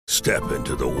Step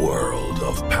into the world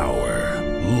of power,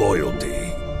 loyalty,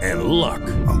 and luck.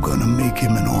 I'm gonna make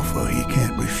him an offer he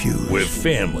can't refuse. With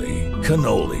family,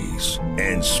 cannolis,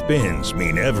 and spins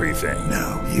mean everything.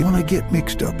 Now, you wanna get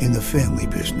mixed up in the family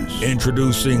business.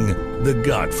 Introducing The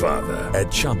Godfather at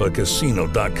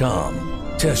ChumbaCasino.com.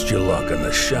 Test your luck in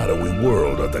the shadowy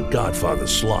world of The Godfather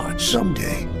slot.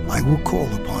 Someday, I will call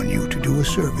upon you to do a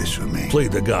service for me. Play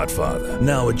The Godfather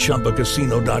now at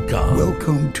ChumbaCasino.com.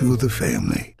 Welcome to the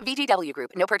family. VGW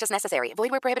Group. No purchase necessary. Void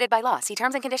where prohibited by law. See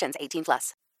terms and conditions.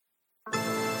 18+.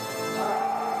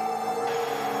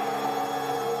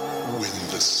 When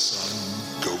the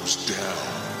sun goes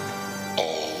down,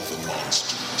 all the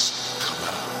monsters come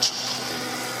out to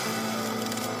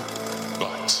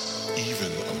play. But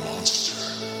even a monster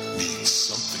needs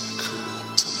something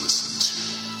cool to listen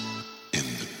to in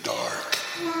the dark.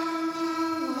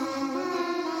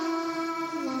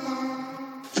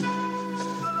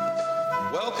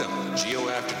 Welcome to Geo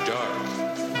After Dark.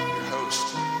 Your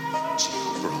host,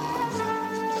 Geo Braun.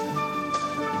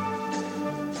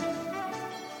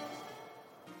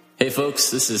 Hey folks,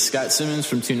 this is Scott Simmons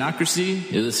from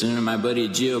Toonocracy. You're listening to my buddy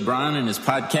Geo Braun and his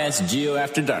podcast Geo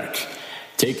After Dark.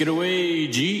 Take it away,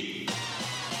 G.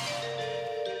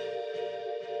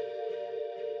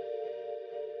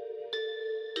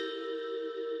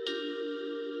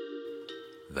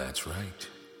 That's right.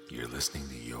 You're listening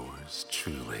to yours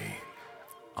truly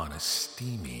on a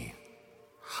steamy,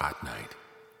 hot night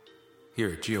here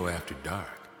at Geo After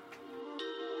Dark.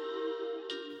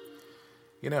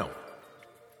 You know,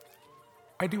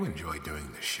 I do enjoy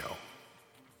doing this show.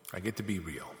 I get to be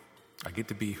real. I get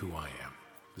to be who I am.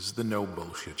 This is the no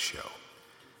bullshit show.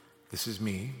 This is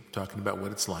me talking about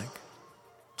what it's like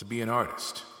to be an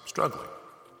artist, struggling.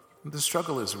 The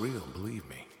struggle is real, believe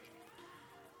me.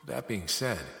 That being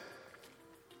said,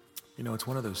 you know, it's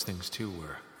one of those things too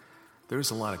where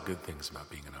there's a lot of good things about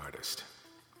being an artist.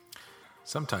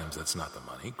 Sometimes that's not the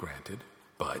money, granted,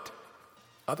 but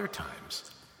other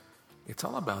times it's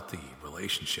all about the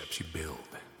relationships you build,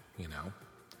 you know?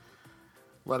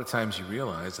 A lot of times you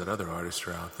realize that other artists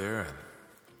are out there and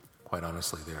quite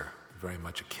honestly, they're very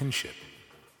much a kinship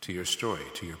to your story,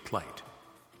 to your plight,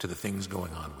 to the things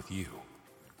going on with you.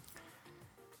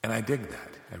 And I dig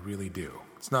that. I really do.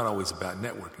 It's not always about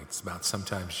networking. It's about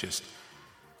sometimes just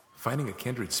finding a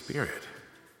kindred spirit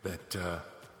that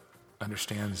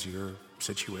understands your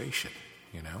situation,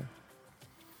 you know?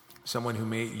 Someone who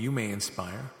you may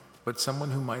inspire, but someone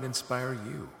who might inspire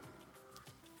you.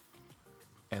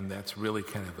 And that's really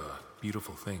kind of a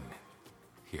beautiful thing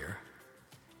here.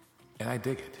 And I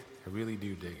dig it. I really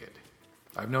do dig it.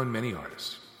 I've known many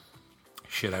artists.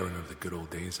 Shit, I remember the good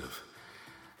old days of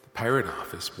the Pirate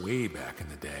Office way back in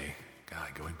the day.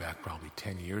 God, going back probably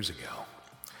 10 years ago.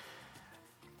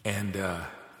 And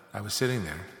I was sitting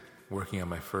there working on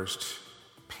my first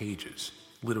pages.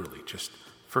 Literally, just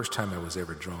first time I was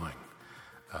ever drawing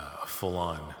a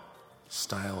full-on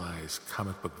stylized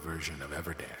comic book version of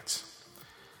Everdance.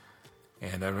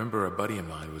 And I remember a buddy of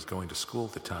mine was going to school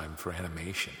at the time for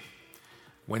animation.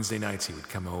 Wednesday nights he would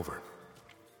come over.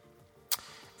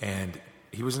 And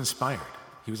he was inspired.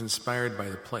 He was inspired by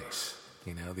the place.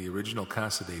 You know, the original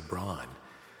Casa de Braun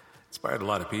inspired a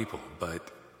lot of people, but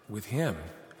with him,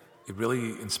 it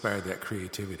really inspired that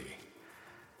creativity.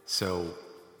 So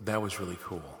that was really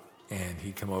cool. And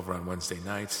he'd come over on Wednesday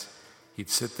nights.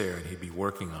 He'd sit there and he'd be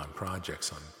working on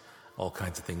projects on all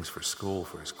kinds of things for school,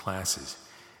 for his classes.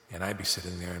 And I'd be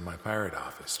sitting there in my Pirate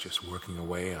Office just working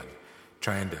away on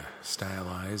trying to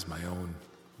stylize my own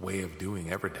way of doing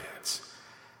Everdance.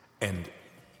 And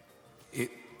it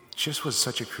just was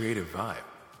such a creative vibe.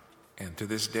 And to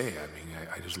this day, I mean,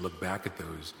 I just look back at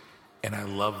those and I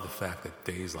love the fact that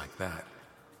days like that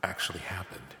actually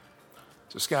happened.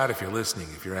 So Scott, if you're listening,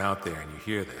 if you're out there and you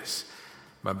hear this,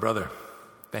 my brother,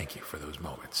 thank you for those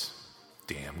moments.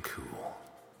 Damn cool.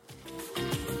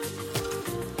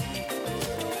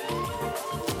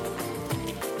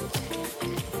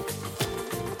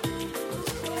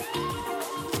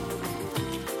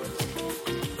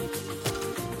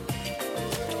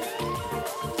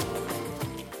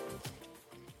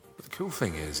 The cool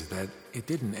thing is that it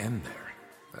didn't end there.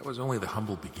 That was only the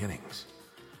humble beginnings.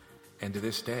 And to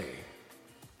this day,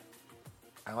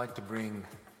 I like to bring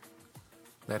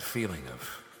that feeling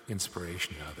of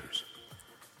inspiration to others.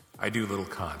 I do little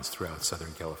cons throughout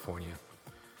Southern California.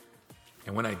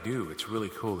 And when I do, it's really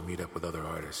cool to meet up with other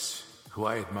artists who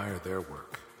I admire their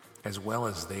work, as well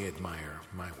as they admire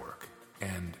my work.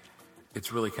 And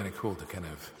it's really kind of cool to kind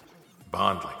of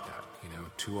bond like that, you know,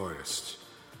 two artists,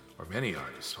 or many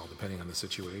artists, all depending on the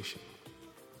situation.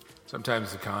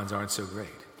 Sometimes the cons aren't so great.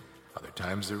 Other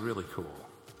times they're really cool.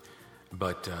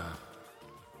 But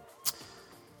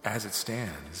as it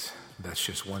stands, that's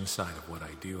just one side of what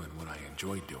I do and what I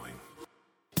enjoy doing.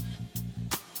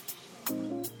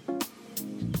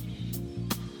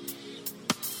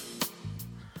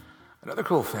 Another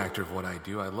cool factor of what I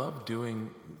do, I love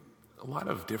doing a lot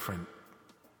of different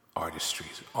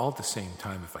artistries, all at the same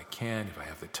time if I can, if I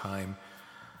have the time.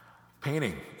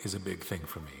 Painting is a big thing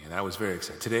for me, and I was very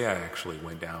excited. Today I actually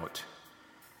went out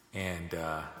and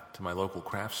to my local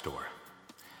craft store,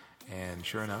 and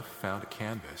sure enough, found a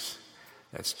canvas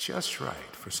that's just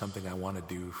right for something I want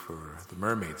to do for the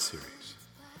Mermaid series.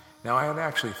 Now, I had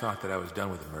actually thought that I was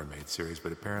done with the Mermaid series,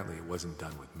 but apparently it wasn't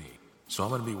done with me. So I'm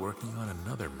going to be working on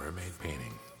another mermaid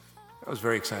painting. I was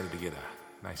very excited to get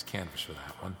a nice canvas for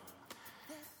that one,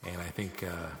 and I think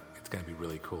it's going to be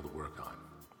really cool to work on.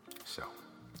 So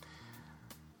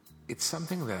it's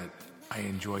something that I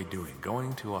enjoy doing,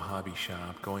 going to a hobby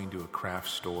shop, going to a craft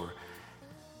store,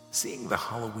 seeing the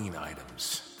Halloween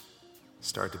items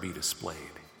start to be displayed.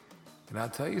 And I'll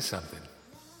tell you something,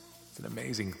 it's an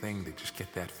amazing thing to just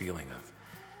get that feeling of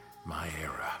my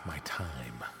era, my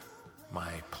time,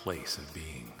 my place of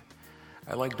being.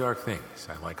 I like dark things.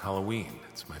 I like Halloween.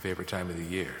 It's my favorite time of the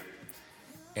year.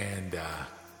 And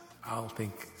I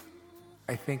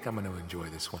think I'm going to enjoy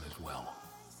this one as well.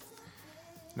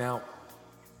 Now,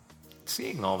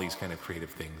 seeing all these kind of creative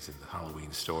things in the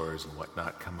Halloween stores and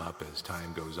whatnot come up as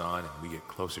time goes on and we get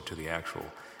closer to the actual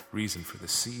reason for the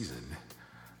season,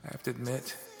 I have to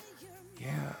admit,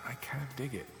 yeah, I kind of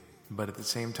dig it. But at the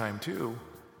same time, too,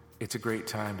 it's a great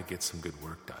time to get some good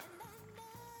work done.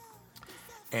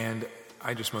 And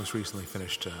I just most recently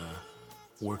finished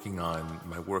working on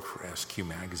my work for SQ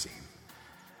Magazine.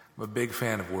 I'm a big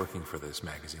fan of working for this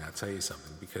magazine, I'll tell you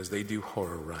something, because they do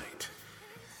horror right.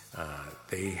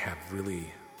 They have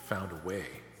really found a way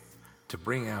to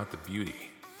bring out the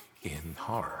beauty in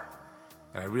horror.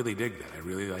 And I really dig that. I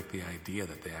really like the idea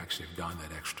that they actually have gone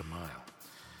that extra mile.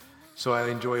 So I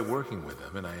enjoy working with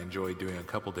them, and I enjoy doing a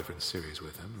couple different series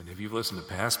with them. And if you've listened to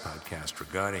past podcasts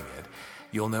regarding it,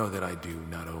 you'll know that I do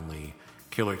not only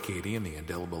Killer Katie and the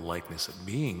Indelible Likeness of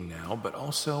Being now, but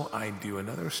also I do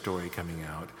another story coming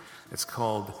out. It's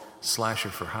called Slasher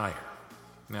for Hire.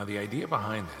 Now, the idea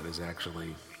behind that is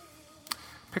actually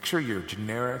picture your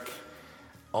generic,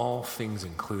 all things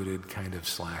included kind of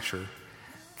slasher,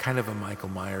 kind of a Michael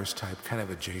Myers type, kind of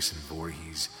a Jason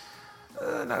Voorhees.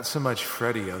 Not so much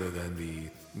Freddy other than the,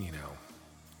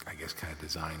 I guess kind of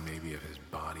design maybe of his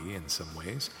body in some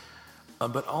ways.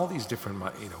 But all these different,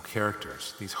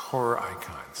 characters, these horror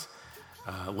icons.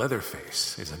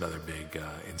 Leatherface is another big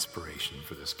inspiration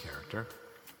for this character.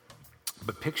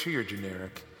 But picture your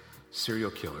generic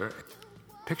serial killer.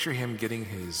 Picture him getting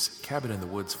his cabin in the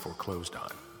woods foreclosed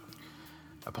on.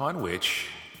 Upon which,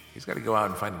 he's got to go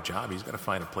out and find a job. He's got to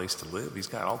find a place to live. He's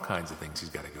got all kinds of things he's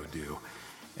got to go do.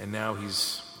 And now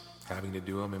he's having to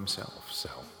do them himself. So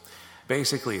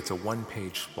basically, it's a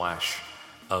one-page splash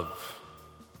of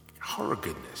horror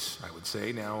goodness, I would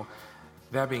say. Now,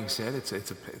 that being said,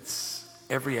 it's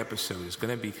every episode is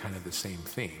going to be kind of the same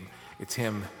theme. It's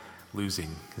him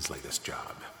losing his latest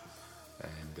job.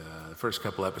 And the first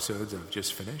couple episodes I've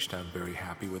just finished. I'm very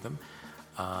happy with them.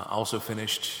 Also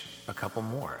finished a couple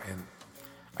more. And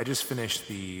I just finished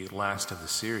the last of the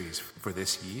series for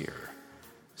this year.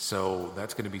 So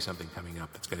that's going to be something coming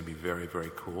up that's going to be very,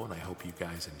 very cool, and I hope you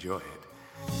guys enjoy it.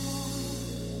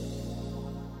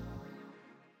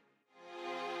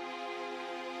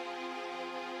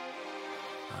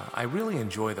 I really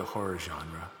enjoy the horror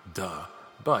genre,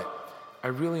 but I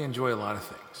really enjoy a lot of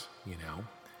things,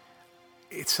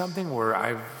 It's something where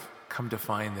I've come to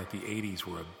find that the 80s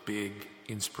were a big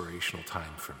inspirational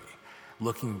time for me.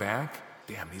 Looking back,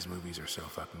 damn, these movies are so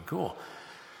fucking cool.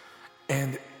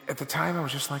 And at the time, I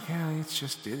was just like, yeah, it's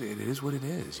just, it is what it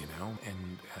is,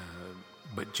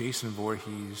 but Jason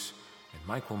Voorhees and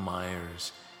Michael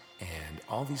Myers and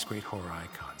all these great horror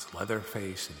icons,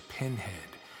 Leatherface and Pinhead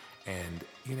and,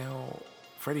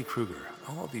 Freddy Krueger,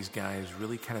 all of these guys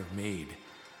really kind of made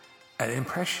an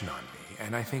impression on me.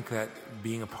 And I think that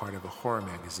being a part of a horror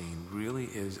magazine really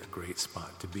is a great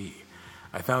spot to be.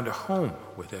 I found a home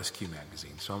with SQ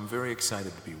Magazine, so I'm very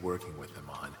excited to be working with them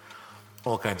on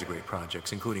all kinds of great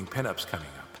projects, including pinups coming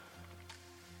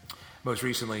up. Most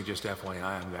recently, just FYI,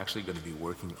 I'm actually going to be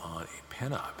working on a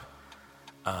pinup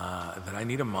that I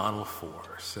need a model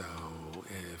for. So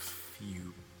if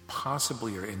you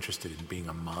possibly are interested in being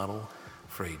a model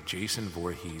for a Jason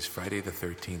Voorhees Friday the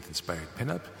 13th inspired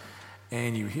pinup,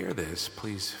 and you hear this,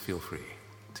 please feel free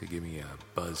to give me a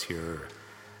buzz here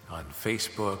on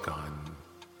Facebook, on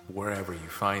wherever you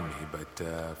find me,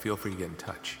 but feel free to get in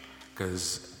touch,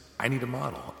 because I need a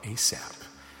model ASAP.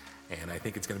 And I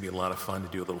think it's going to be a lot of fun to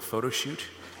do a little photo shoot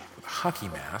with a hockey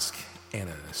mask and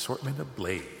an assortment of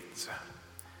blades.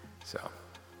 So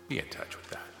be in touch with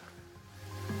that.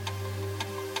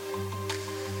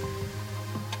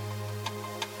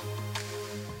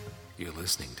 You're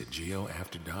listening to Geo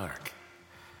After Dark.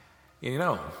 You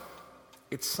know,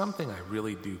 it's something I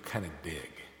really do kind of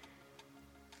dig.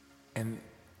 And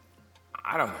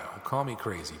I don't know, call me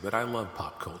crazy, but I love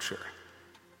pop culture.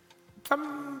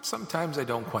 Sometimes I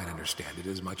don't quite understand it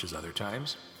as much as other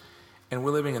times. And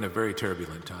we're living in a very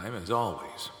turbulent time, as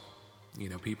always. You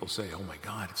know, people say, oh my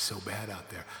God, it's so bad out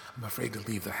there. I'm afraid to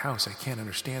leave the house. I can't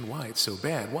understand why it's so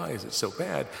bad. Why is it so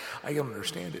bad? I don't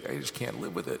understand it. I just can't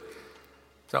live with it.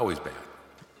 It's always bad.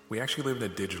 We actually live in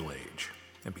a digital age.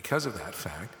 And because of that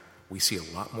fact, we see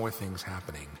a lot more things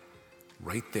happening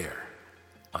right there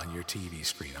on your TV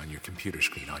screen, on your computer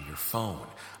screen, on your phone,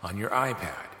 on your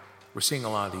iPad. We're seeing a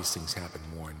lot of these things happen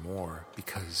more and more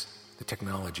because the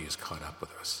technology has caught up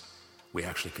with us. We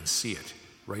actually can see it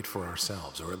right for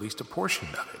ourselves, or at least a portion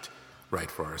of it right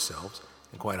for ourselves.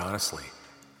 And quite honestly,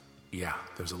 yeah,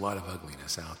 there's a lot of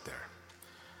ugliness out there.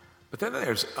 But then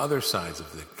there's other sides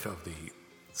of the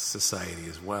society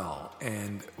as well.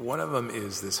 And one of them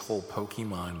is this whole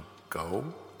Pokemon Go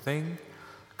thing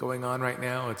going on right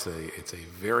now. It's a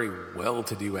very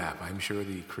well-to-do app. I'm sure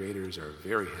the creators are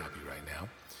very happy right now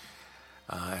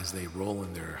as they roll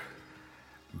in their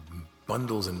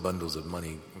bundles and bundles of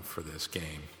money for this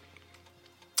game.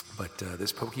 But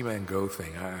this Pokemon Go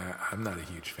thing, I'm not a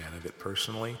huge fan of it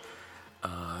personally.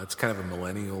 It's kind of a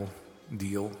millennial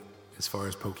deal as far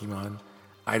as Pokemon.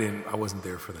 I wasn't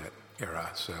there for that era,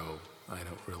 so I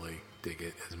don't really dig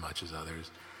it as much as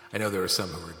others. I know there are some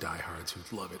who are diehards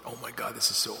who love it. Oh my God, this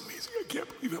is so amazing! I can't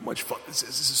believe how much fun this is.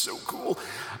 This is so cool.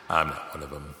 I'm not one of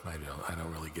them. I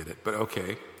don't really get it, but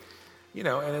okay. You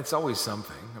know, and it's always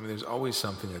something. I mean, there's always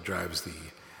something that drives the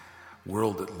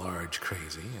world at large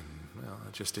crazy, and well,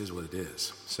 it just is what it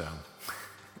is. So,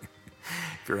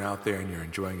 if you're out there and you're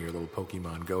enjoying your little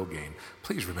Pokemon Go game,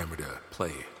 please remember to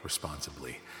play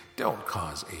responsibly. Don't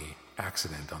cause a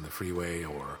accident on the freeway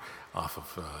or off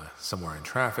of somewhere in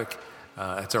traffic.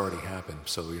 It's already happened,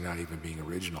 so you're not even being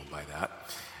original by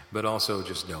that. But also,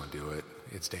 just don't do it.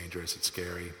 It's dangerous. It's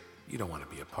scary. You don't want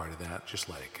to be a part of that. Just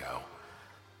let it go.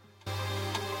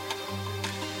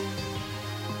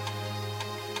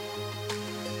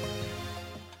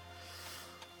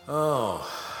 Oh,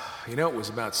 you know, it was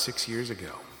about 6 years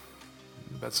ago.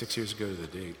 About 6 years ago to the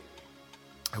date,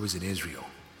 I was in Israel.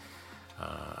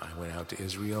 I went out to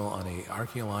Israel on an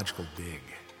archaeological dig.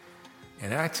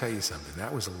 And I tell you something,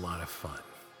 that was a lot of fun.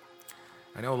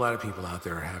 I know a lot of people out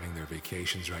there are having their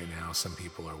vacations right now. Some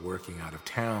people are working out of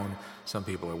town. Some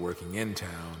people are working in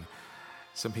town.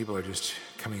 Some people are just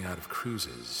coming out of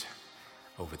cruises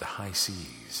over the high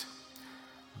seas.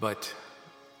 But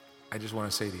I just want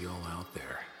to say to you all out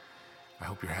there, I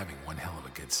hope you're having one hell of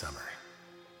a good summer.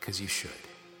 Because you should.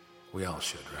 We all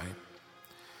should, right?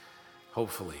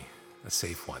 Hopefully, a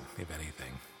safe one, if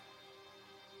anything.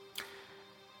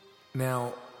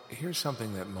 Now, here's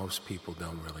something that most people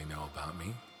don't really know about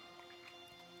me.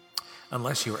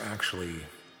 Unless you're actually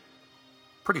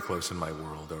pretty close in my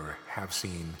world or have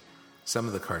seen some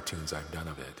of the cartoons I've done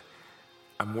of it.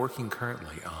 I'm working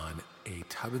currently on a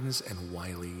Tubbins and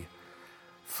Wiley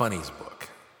Funnies book.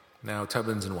 Now,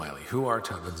 Tubbins and Wiley. Who are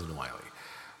Tubbins and Wiley?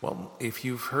 Well, if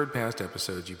you've heard past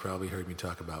episodes, you probably heard me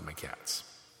talk about my cats.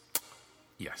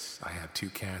 Yes, I have two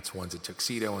cats. One's a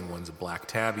tuxedo and one's a black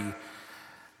tabby.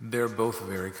 They're both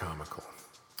very comical.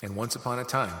 And once upon a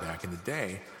time, back in the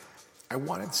day, I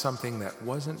wanted something that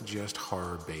wasn't just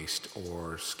horror-based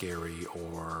or scary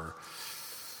or,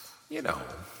 you know,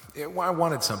 I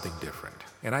wanted something different.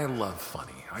 And I love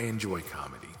funny. I enjoy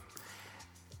comedy.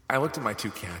 I looked at my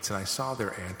two cats and I saw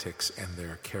their antics and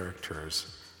their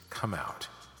characters come out.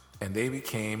 And they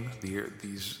became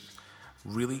these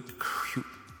really cute,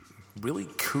 really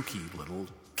kooky little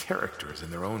characters in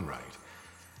their own right.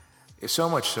 It's so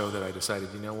much so that I decided,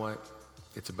 you know what?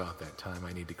 It's about that time.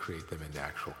 I need to create them into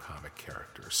actual comic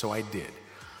characters. So I did.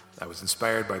 I was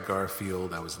inspired by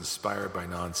Garfield. I was inspired by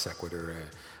Non Sequitur.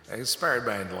 I was inspired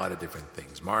by a lot of different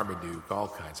things. Marmaduke, all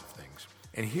kinds of things.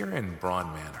 And here in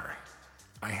Braun Manor,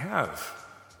 I have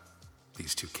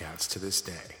these two cats to this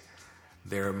day.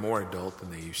 They're more adult than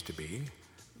they used to be.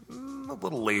 A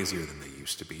little lazier than they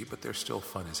used to be, but they're still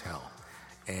fun as hell.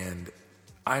 And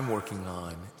I'm working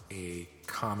on a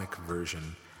comic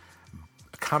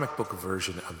book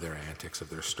version of their antics, of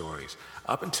their stories.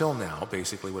 Up until now,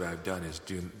 basically what I've done is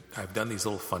I've done these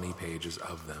little funny pages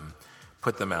of them,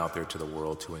 put them out there to the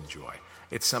world to enjoy.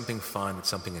 It's something fun, it's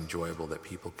something enjoyable that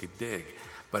people could dig.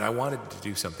 But I wanted to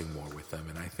do something more with them,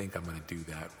 and I think I'm going to do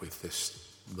that with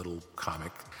this little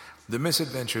comic, The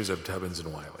Misadventures of Tubbins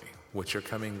and Wiley, which are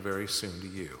coming very soon to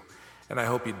you. And I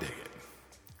hope you dig it.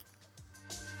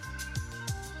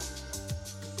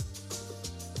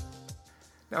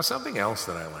 Now, something else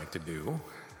that I like to do,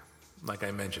 like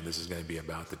I mentioned, this is going to be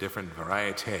about the different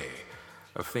variety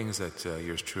of things that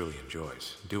yours truly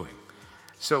enjoys doing.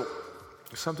 So,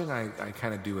 something I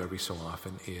kind of do every so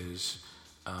often is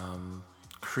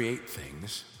create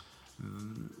things,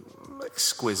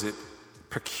 exquisite,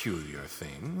 peculiar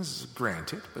things,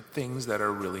 granted, but things that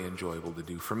are really enjoyable to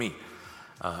do for me.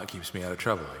 It keeps me out of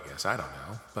trouble, I guess. I don't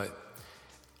know. But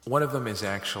one of them is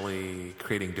actually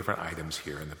creating different items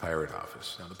here in the Pirate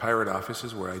Office. Now, the Pirate Office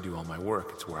is where I do all my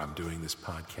work. It's where I'm doing this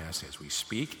podcast as we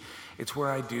speak. It's where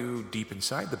I do Deep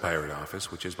Inside the Pirate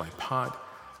Office, which is my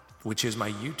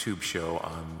YouTube show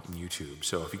on YouTube.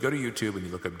 So if you go to YouTube and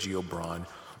you look up Geo Braun,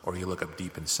 or you look up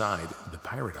Deep Inside the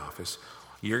Pirate Office,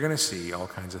 you're going to see all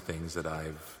kinds of things that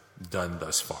I've done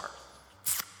thus far.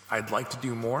 I'd like to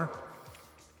do more,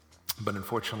 but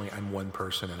unfortunately I'm one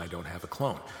person and I don't have a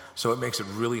clone. So it makes it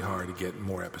really hard to get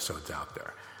more episodes out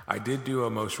there. I did do a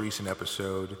most recent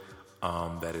episode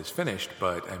that is finished,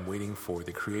 but I'm waiting for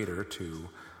the creator to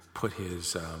put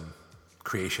his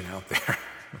creation out there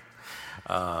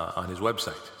on his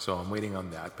website. So I'm waiting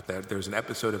on that, but there's an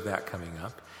episode of that coming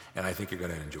up, and I think you're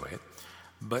going to enjoy it.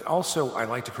 But also, I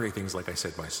like to create things, like I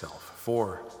said myself,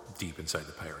 for Deep Inside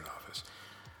the Pirate Office.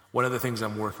 One of the things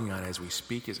I'm working on as we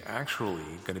speak is actually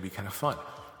going to be kind of fun.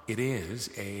 It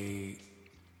is a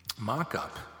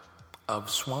mock-up of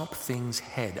Swamp Thing's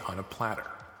head on a platter.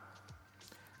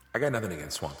 I got nothing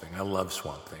against Swamp Thing. I love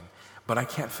Swamp Thing. But I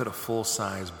can't fit a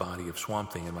full-size body of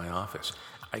Swamp Thing in my office.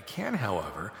 I can,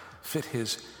 however, fit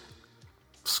his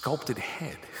sculpted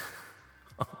head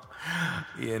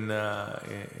in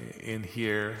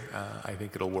here. I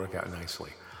think it'll work out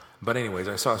nicely. But anyways,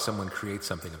 I saw someone create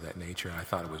something of that nature, and I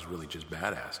thought it was really just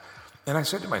badass. And I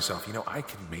said to myself, I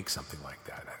could make something like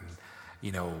that. And,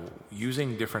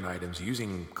 using different items,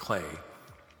 using clay,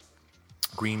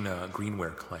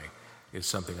 greenware clay, is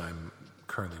something I'm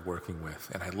currently working with.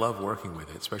 And I love working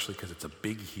with it, especially because it's a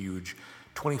big, huge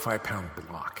 25-pound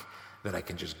block that I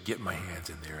can just get my hands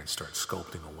in there and start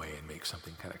sculpting away and make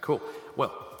something kind of cool.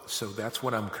 Well, so that's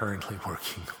what I'm currently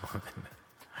working on.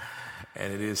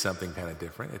 And it is something kind of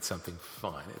different. It's something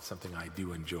fun. It's something I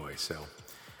do enjoy. So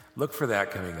look for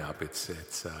that coming up. It's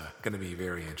going to be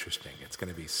very interesting. It's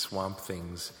going to be Swamp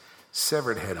Thing's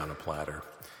severed head on a platter.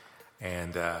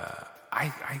 And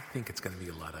I think it's going to be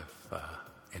a lot of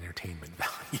entertainment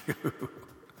value.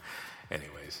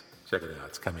 Anyways, check it out.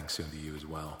 It's coming soon to you as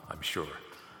well, I'm sure.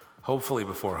 Hopefully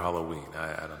before Halloween.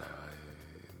 I don't know.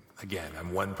 Again,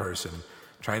 I'm one person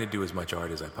trying to do as much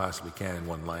art as I possibly can in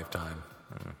one lifetime.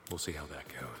 We'll see how that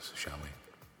goes, shall we?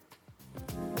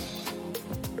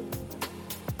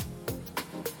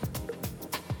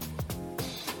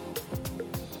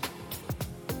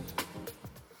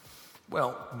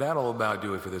 Well, that'll about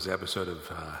do it for this episode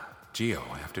of Geo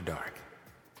After Dark.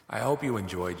 I hope you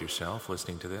enjoyed yourself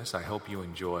listening to this. I hope you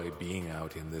enjoy being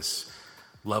out in this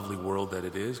lovely world that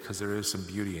it is, because there is some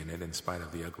beauty in it in spite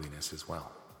of the ugliness as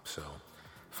well. So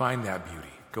find that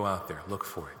beauty. Go out there. Look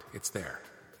for it. It's there.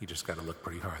 You just got to look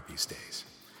pretty hard these days.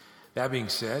 That being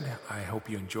said, I hope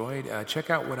you enjoyed. Check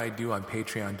out what I do on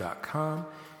Patreon.com.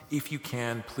 If you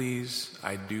can, please,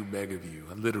 I do beg of you.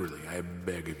 Literally, I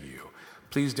beg of you.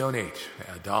 Please donate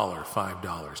 $1, $5,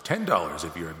 $10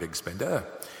 if you're a big spender.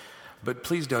 But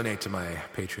please donate to my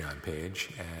Patreon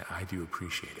page. I do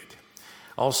appreciate it.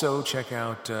 Also, check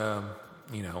out,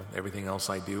 everything else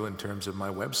I do in terms of my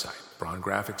website,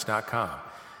 braungraphics.com.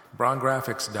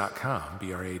 braungraphics.com,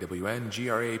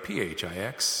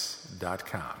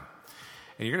 BrawnGraphics.com.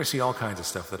 And you're going to see all kinds of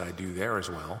stuff that I do there as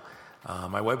well.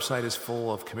 My website is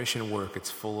full of commission work. It's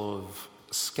full of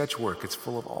sketch work. It's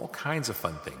full of all kinds of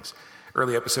fun things.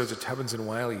 Early episodes of Tubbins and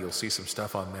Wiley, you'll see some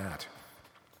stuff on that.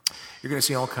 You're going to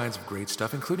see all kinds of great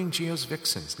stuff, including Geo's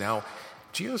Vixens. Now,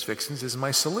 Geo's Vixens is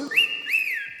my salute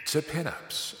to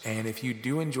pinups. And if you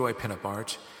do enjoy pinup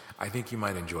art, I think you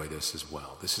might enjoy this as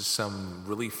well. This is some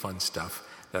really fun stuff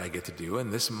that I get to do.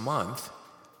 And this month,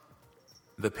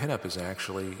 the pinup is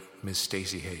actually Miss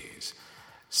Stacey Hayes.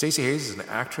 Stacey Hayes is an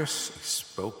actress, a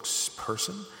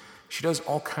spokesperson. She does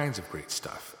all kinds of great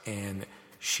stuff. And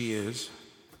she is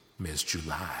Ms.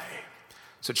 July.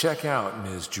 So check out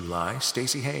Ms. July,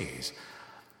 Stacey Hayes,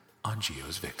 on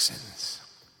Geo's Vixens.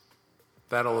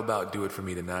 That'll about do it for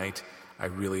me tonight. I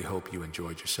really hope you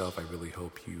enjoyed yourself. I really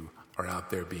hope you are out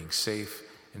there being safe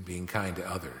and being kind to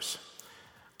others.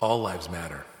 All lives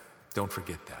matter. Don't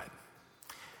forget that.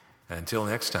 And until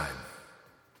next time,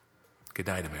 good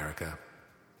night, America,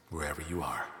 wherever you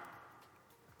are.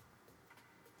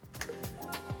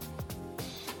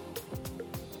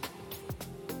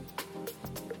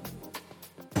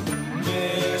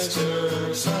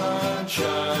 Mr.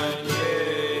 Sunshine,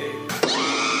 yay.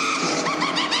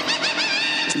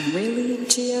 Really,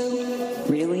 Gio?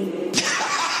 Really?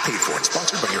 Paid for and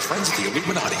sponsored by your friends at the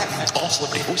Illuminati. All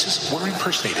celebrity voices were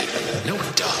impersonated. No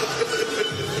duh.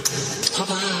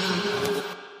 Ta-da!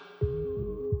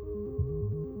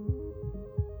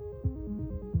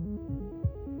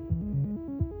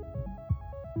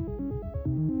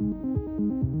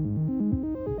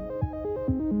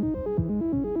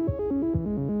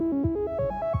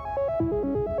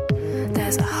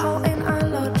 There's a hole in our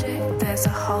logic, there's a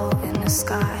hole in the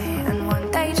sky, and one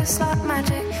day just like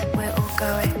magic we're all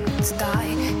going to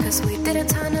die, cause we didn't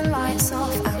turn the lights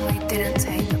off and we didn't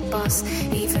take the bus,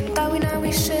 even though we know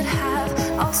we should have.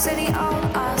 Oh silly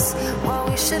old us, well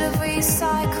we should have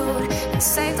recycled and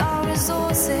saved our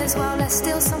resources. Well let's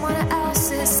steal someone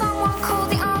else's, someone called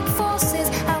the armed forces,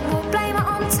 and we'll blame it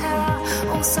on terror,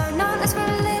 also known as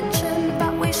religion,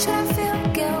 but we shouldn't feel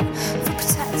guilt for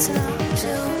protecting our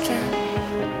children.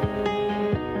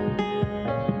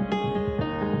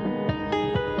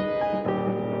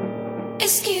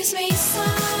 Excuse me, sir,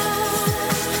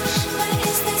 but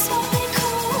is this what they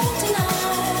call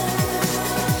denial?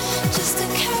 Just to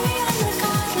carry on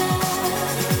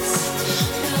regardless,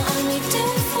 we'll only do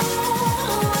it for a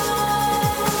while.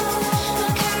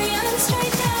 We'll carry on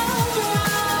straight down the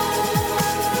road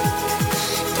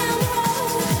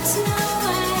to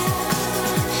nowhere.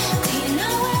 Do you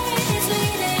know where it is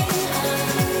leading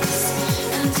us?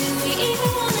 And do we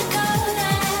even want to go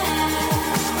there?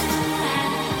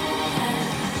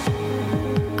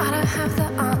 I don't have the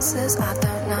answers, I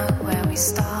don't know where we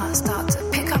start to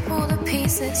pick up all the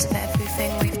pieces of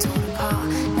everything we've torn apart.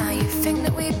 Now you think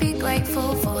that we'd be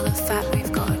grateful for the fact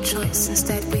we've got a choice.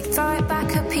 Instead we throw it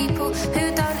back at people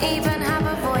who don't even have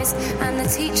a voice. And the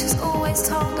teachers always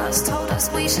told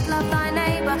us we should love thy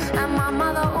neighbour. And my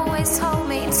mother always told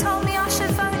me I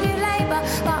should vote New Labour.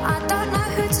 But I don't know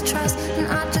who to trust, and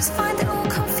I just find it all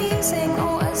confusing,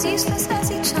 all as useless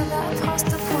as each other, past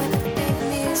the point of being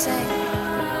amusing.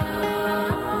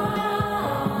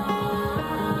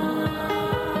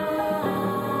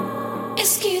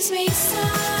 Excuse me, sir,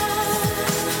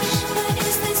 but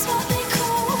is this what they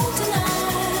call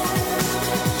denial?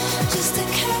 Just to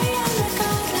carry on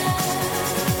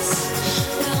regardless,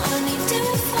 we'll only do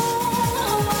it for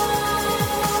a while.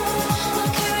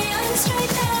 We'll carry on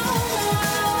straight down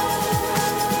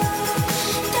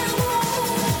the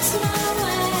road to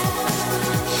nowhere.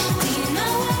 Do you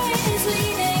know where it is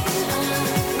leading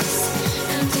us?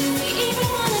 And do we even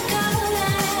want to go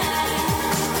there?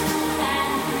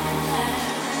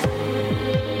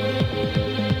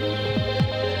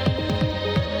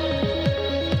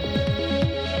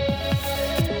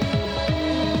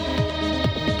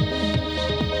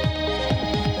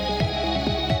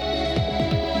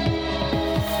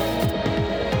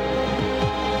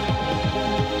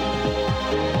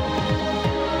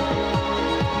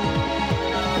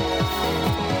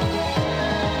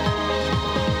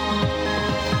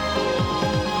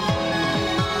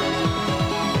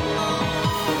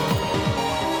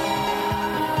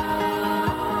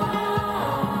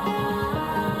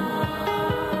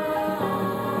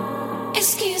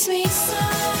 Excuse me, sir,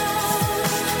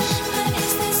 but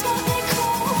is this what they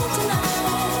call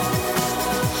denial?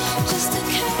 Just to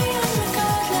carry on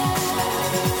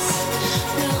regardless,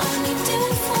 we'll only do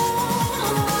it for a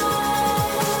while.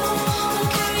 We'll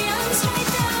carry on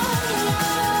straight down the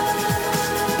road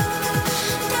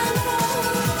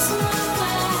to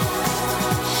nowhere.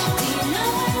 Do you know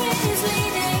where it is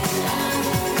leading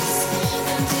us?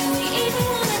 And do we even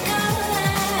want to go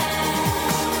there?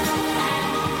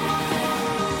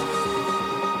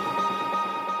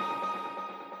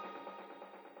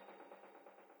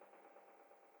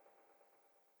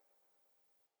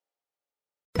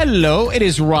 Hello, it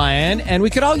is Ryan, and we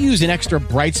could all use an extra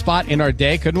bright spot in our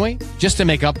day, couldn't we? Just to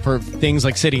make up for things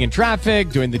like sitting in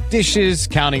traffic, doing the dishes,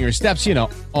 counting your steps, you know,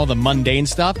 all the mundane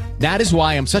stuff. That is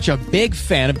why I'm such a big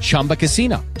fan of Chumba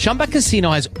Casino. Chumba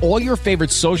Casino has all your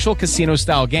favorite social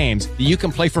casino-style games that you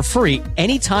can play for free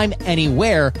anytime,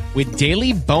 anywhere with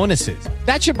daily bonuses.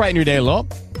 That should brighten your day a little.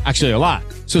 Actually, a lot.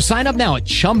 So sign up now at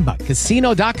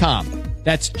ChumbaCasino.com.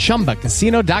 That's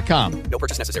ChumbaCasino.com. No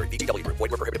purchase necessary. VGW Group.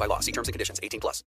 Void where prohibited by law. See terms and conditions. 18+.